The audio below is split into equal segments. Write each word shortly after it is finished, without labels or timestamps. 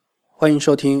欢迎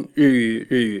收听日语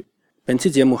日语。本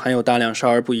期节目含有大量少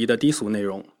儿不宜的低俗内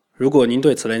容，如果您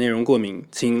对此类内容过敏，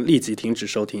请立即停止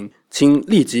收听，请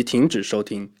立即停止收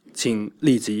听，请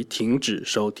立即停止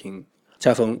收听。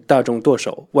恰逢大众剁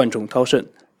手，万众掏肾，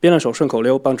编了首顺口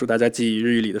溜帮助大家记忆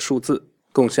日语里的数字，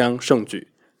共襄盛举。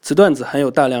此段子含有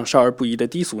大量少儿不宜的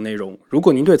低俗内容，如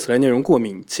果您对此类内容过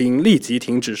敏，请立即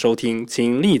停止收听，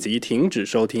请立即停止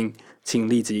收听，请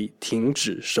立即停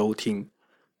止收听。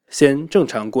先正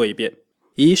常过一遍。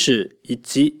一是一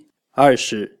击，二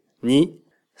是你，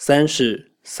三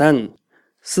是三，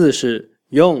四是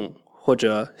用或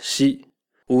者西，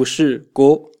五是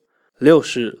五，六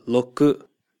是六，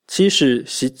七是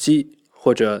七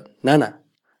或者七，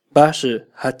八是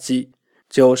八，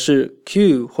九是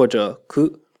九或者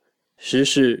九，十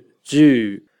是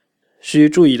十。需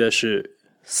注意的是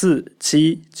4、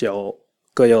7、9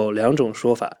各有两种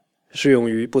说法，适用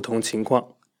于不同情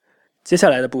况。接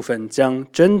下来的部分将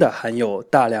真的含有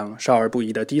大量少儿不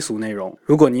宜的低俗内容，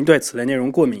如果您对此类内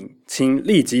容过敏，请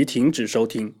立即停止收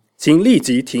听，请立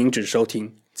即停止收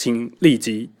听，请立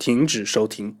即停止收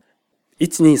听。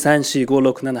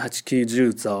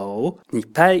12345678910走，你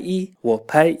拍一，我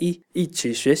拍一，一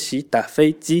起学习打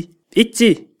飞机。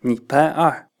1，你拍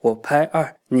2，我拍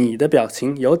2，你的表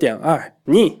情有点二。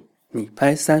你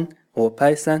拍3，我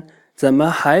拍3，怎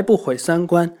么还不毁三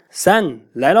观？3，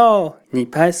来咯，你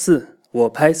拍4，我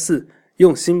拍4，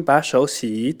用心把手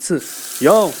洗一次。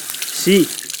用洗，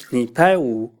你拍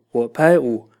5，我拍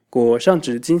5，裹上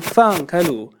纸巾放开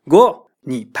撸。裹，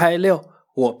你拍6，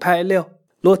我拍6，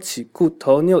摞起裤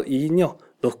头扭一扭。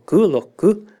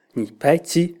摞，你拍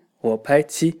7，我拍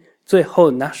7，最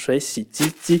后拿水洗鸡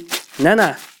鸡。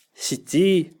娜洗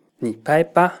鸡，你拍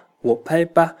8，我拍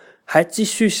8，还继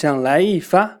续想来一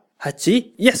发。哈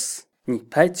吉 yes， 你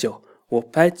拍9，我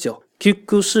拍9，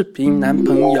 QQ 视频男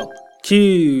朋友。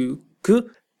QQ，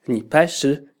 你拍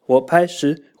10，我拍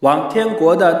10，往天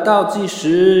国的倒计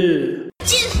时。